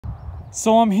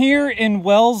So I'm here in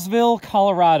Wellsville,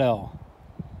 Colorado,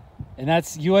 and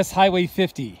that's US Highway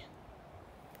 50.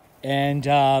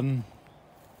 And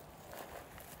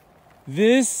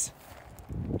this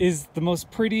is the most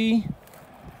pretty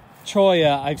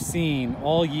cholla I've seen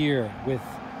all year, with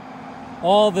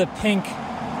all the pink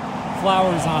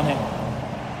flowers on it.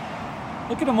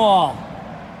 Look at them all.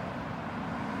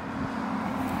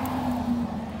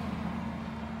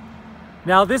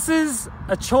 Now this is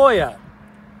a cholla,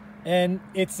 and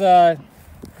it's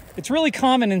really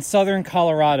common in southern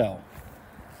Colorado.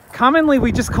 Commonly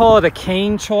we just call it a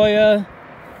cane cholla.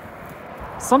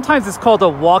 Sometimes it's called a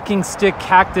walking stick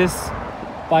cactus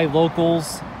by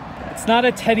locals. It's not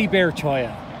a teddy bear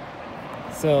cholla,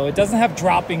 so it doesn't have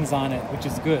droppings on it, which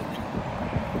is good.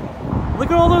 Look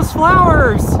at all those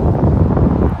flowers! It's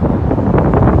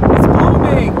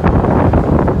blooming!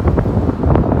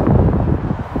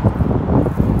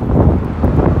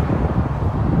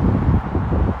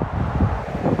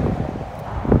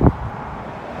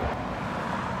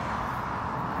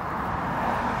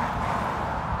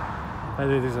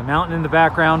 There's a mountain in the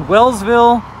background.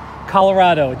 Wellsville,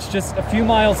 Colorado. It's just a few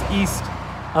miles east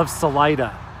of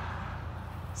Salida.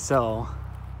 So,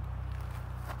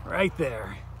 right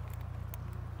there.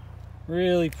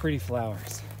 Really pretty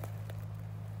flowers.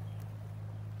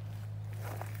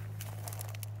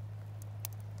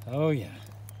 Oh yeah.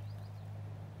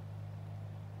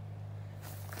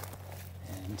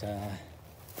 And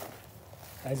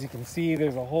as you can see,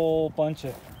 there's a whole bunch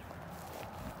of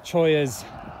chollas.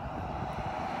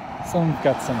 Someone's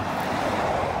got some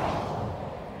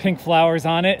pink flowers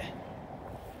on it.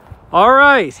 All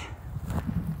right.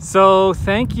 So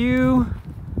thank you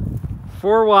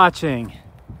for watching.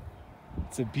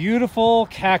 It's a beautiful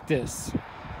cactus.